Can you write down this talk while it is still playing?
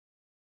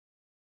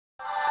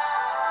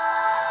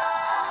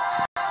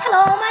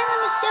Hello, my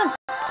name is Young.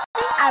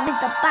 Today I read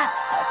the Bible.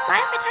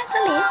 My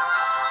title is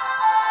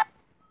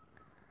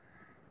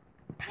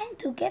Time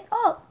to Get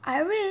Up. I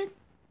read.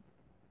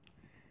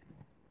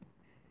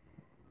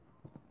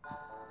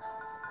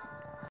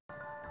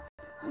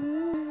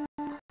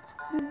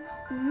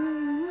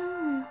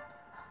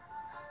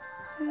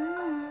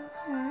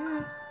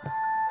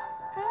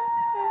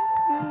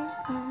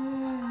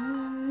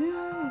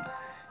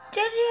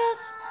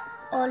 Jairus,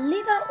 a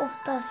leader of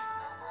the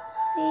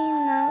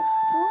synagogue,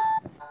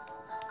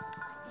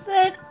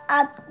 fell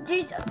at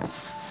Jesus'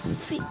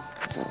 feet.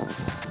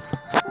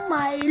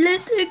 My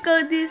little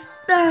God is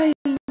dying.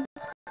 He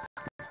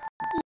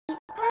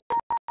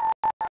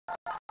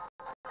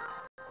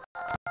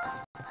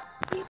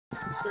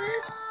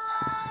cried,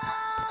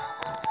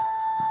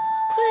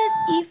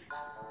 if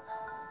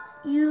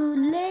you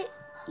lay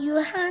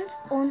your hands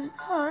on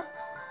her,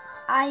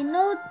 I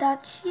know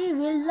that she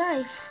will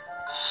live.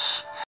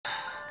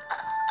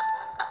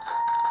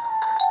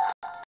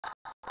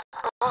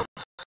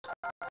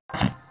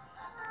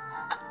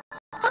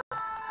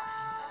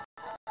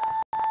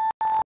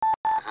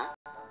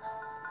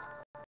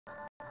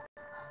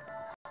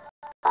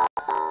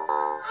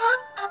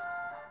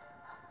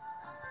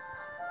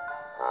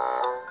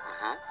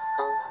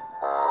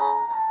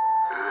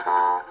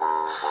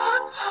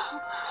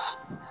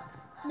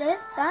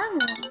 There's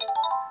Diamond.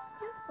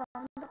 You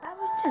found the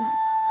Bible.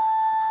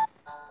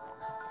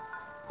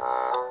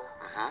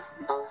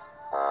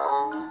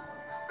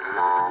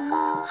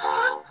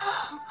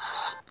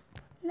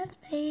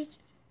 Next page.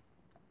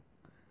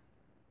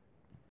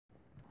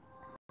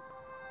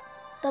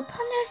 To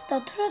punish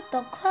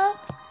the crowd,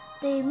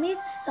 they meet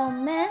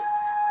some men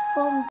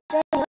from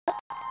Jairus'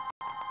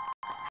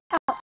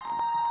 house.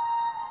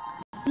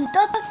 Your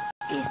daughter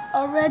is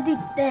already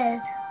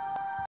dead.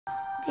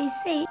 They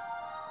say,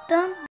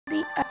 don't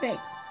be afraid.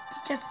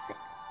 Jesus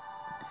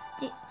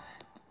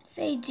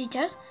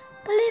Jesus,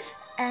 believe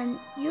and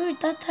your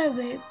daughter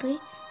will be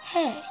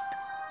healed.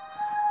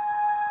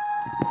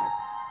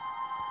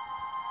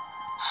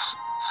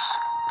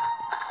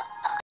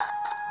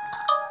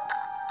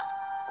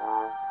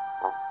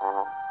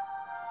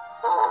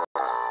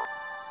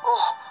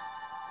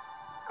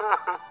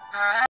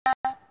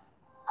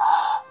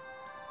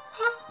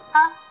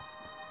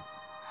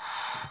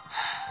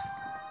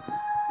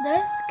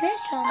 This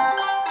question: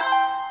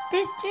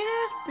 did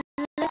Jesus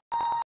believe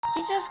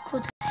Jesus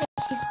could heal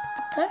his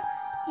daughter?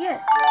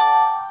 Yes.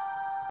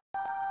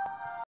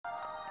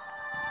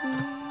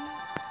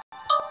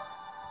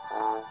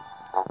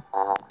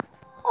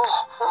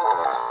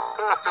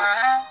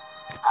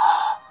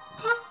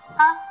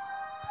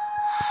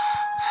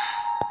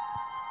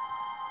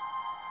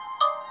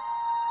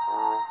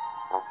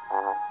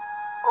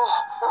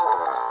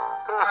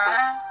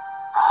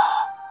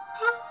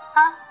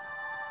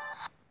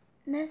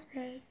 Next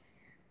page.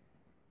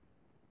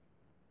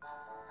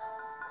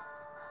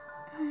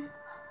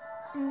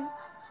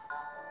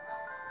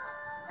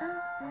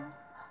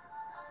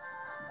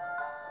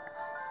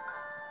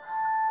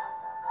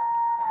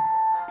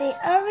 They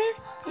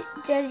arrived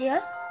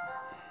Jairus'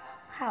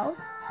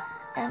 house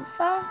and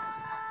found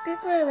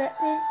people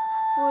waiting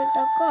for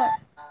the girl.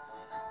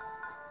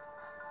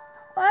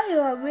 Why you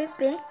are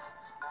weeping?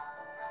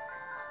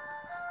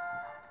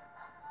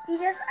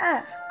 Jesus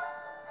asked.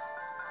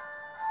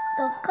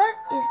 The girl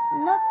is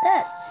not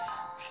dead.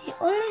 She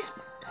only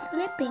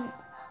sleeping.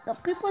 The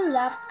people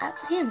laughed at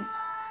him.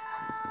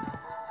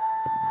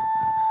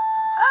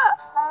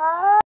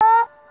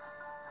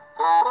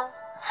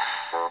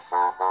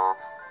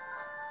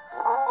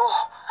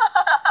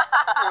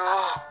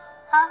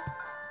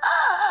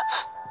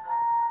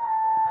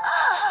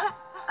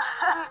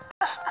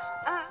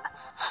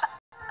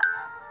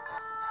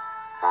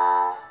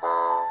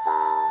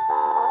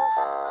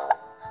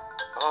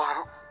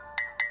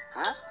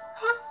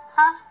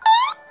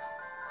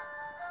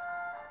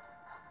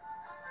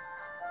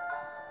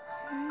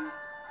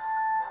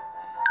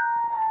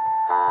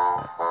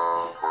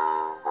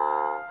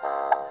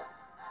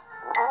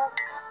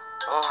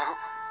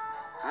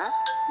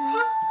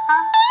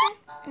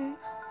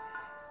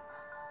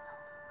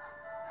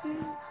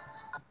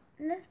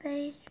 Next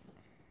page.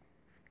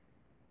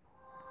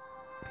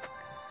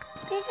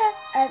 Jesus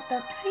at the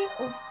three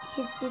of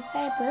his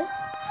disciples,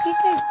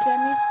 Peter,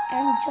 James,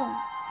 and John,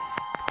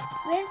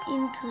 went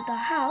into the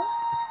house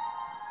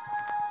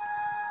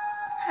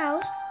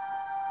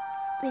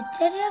with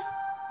Jairus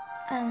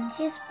and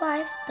his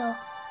wife. The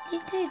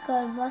little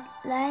girl was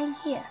lying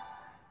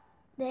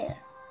there.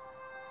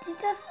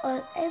 Jesus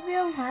or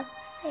everyone had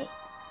said.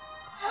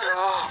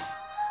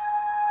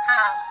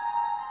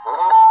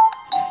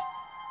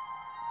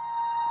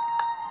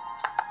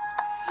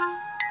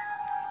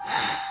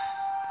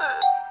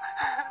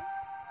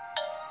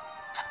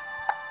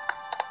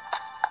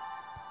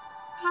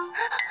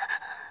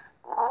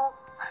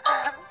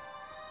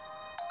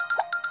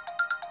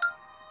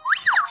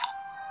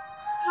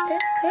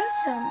 This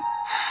question.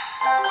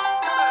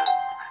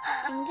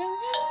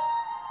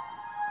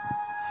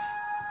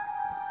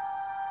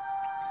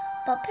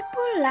 The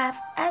people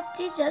laughed at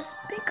Jesus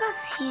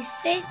because he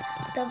said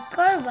the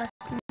girl was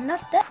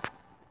not dead.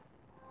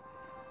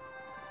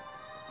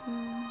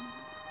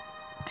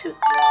 2.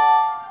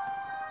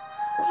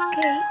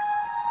 Okay.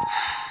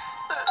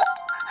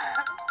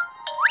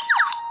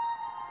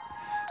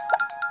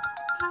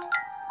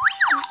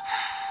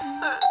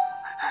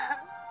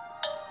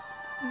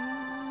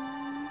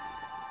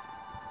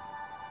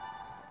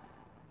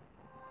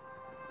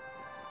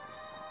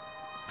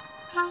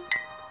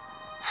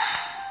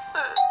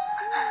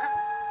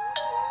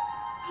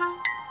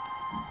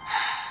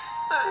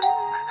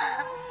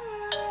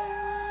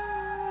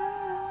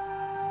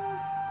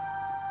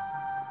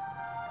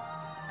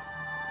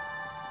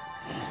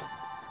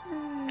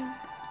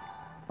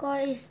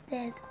 God is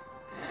dead.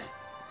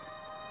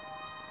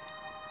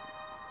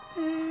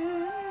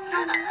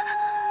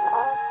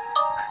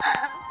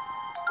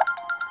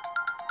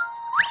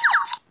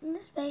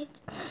 This page.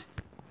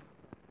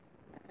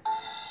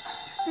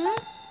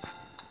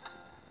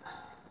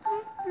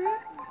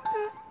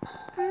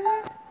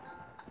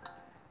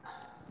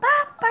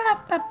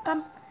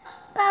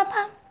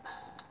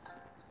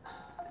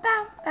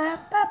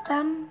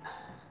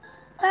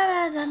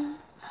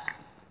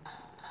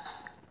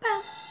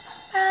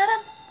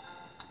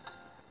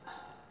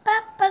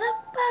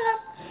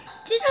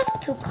 Jesus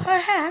took her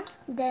hands,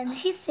 then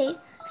he said,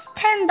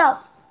 "Stand up,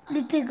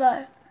 little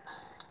girl."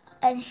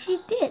 And she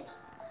did.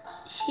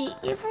 She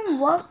even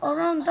walked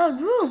around the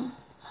room.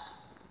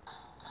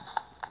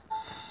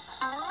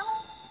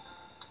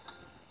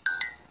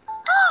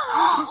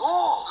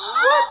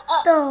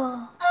 What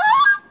the?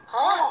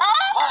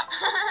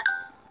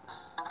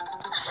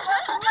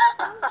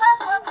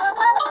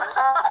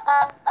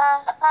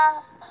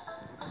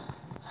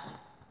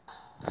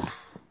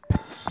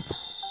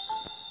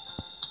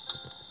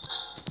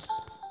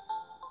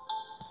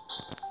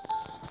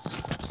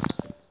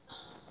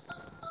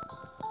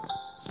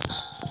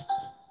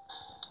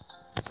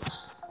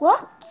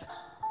 What?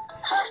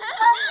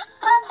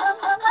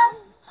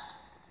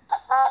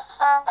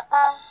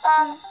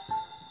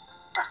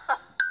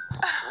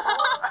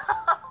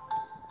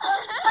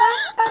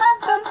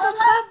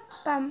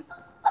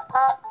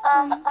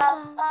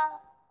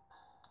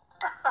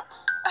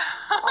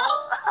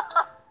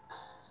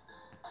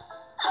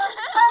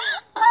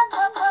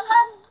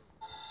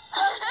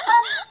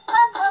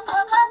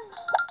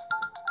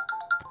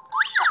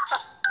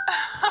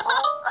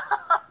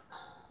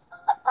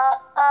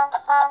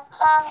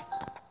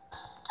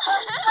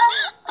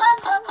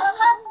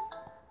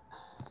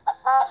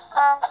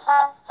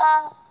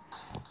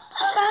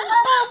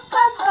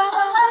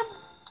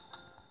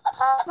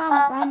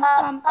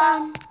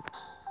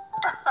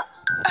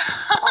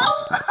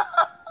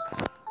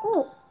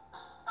 Oh.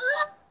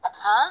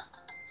 Huh?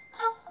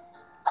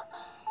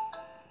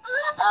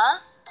 Huh?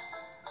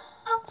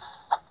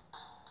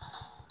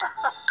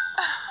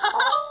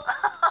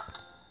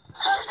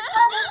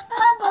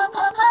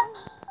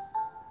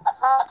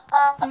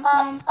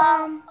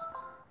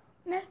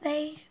 Next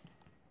page.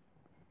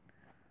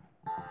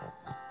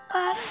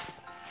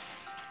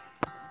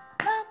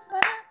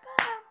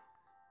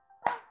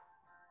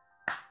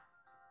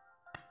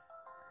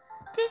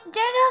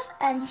 Jesus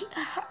and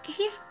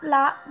his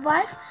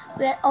wife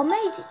were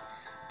amazed.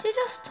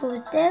 Jesus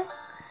told them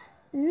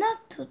not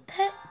to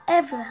tell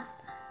everyone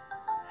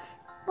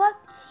what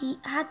he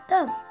had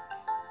done.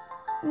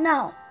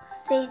 "Now,"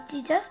 said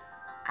Jesus,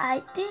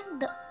 "I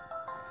think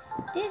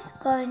this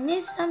girl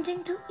needs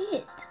something to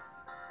eat."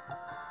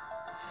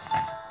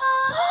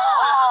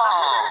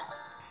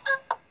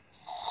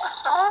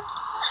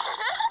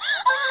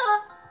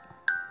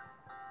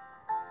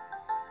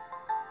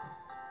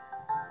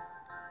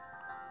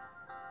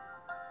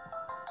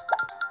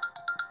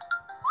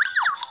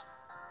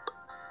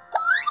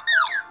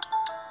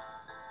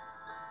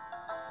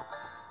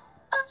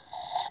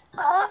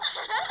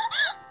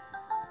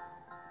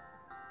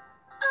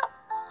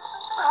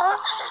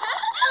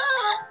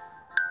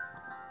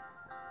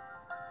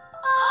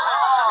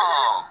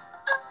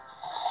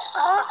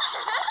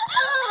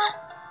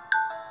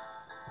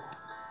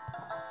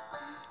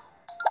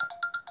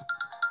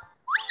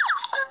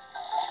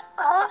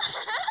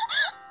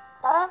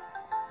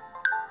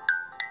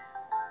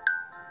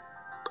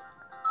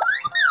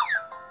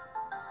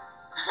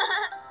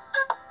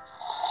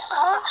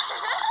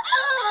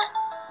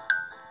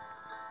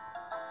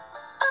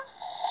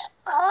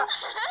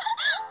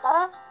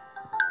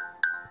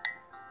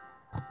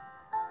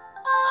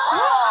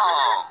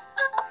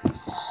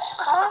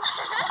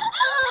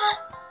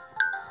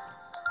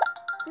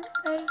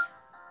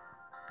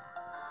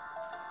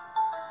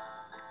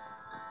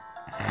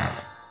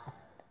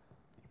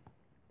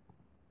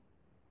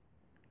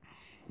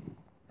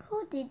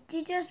 Who did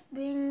Jesus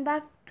bring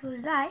back to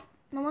life?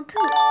 Number 2.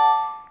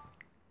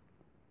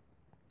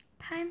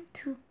 Time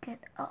to get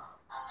up.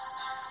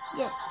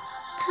 Yes,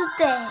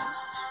 today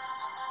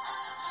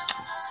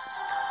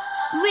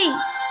we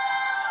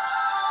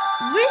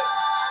read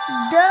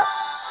the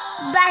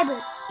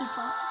Bible. If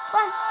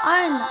fun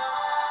or not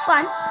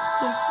fun,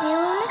 we'll see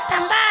you next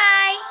time. Bye.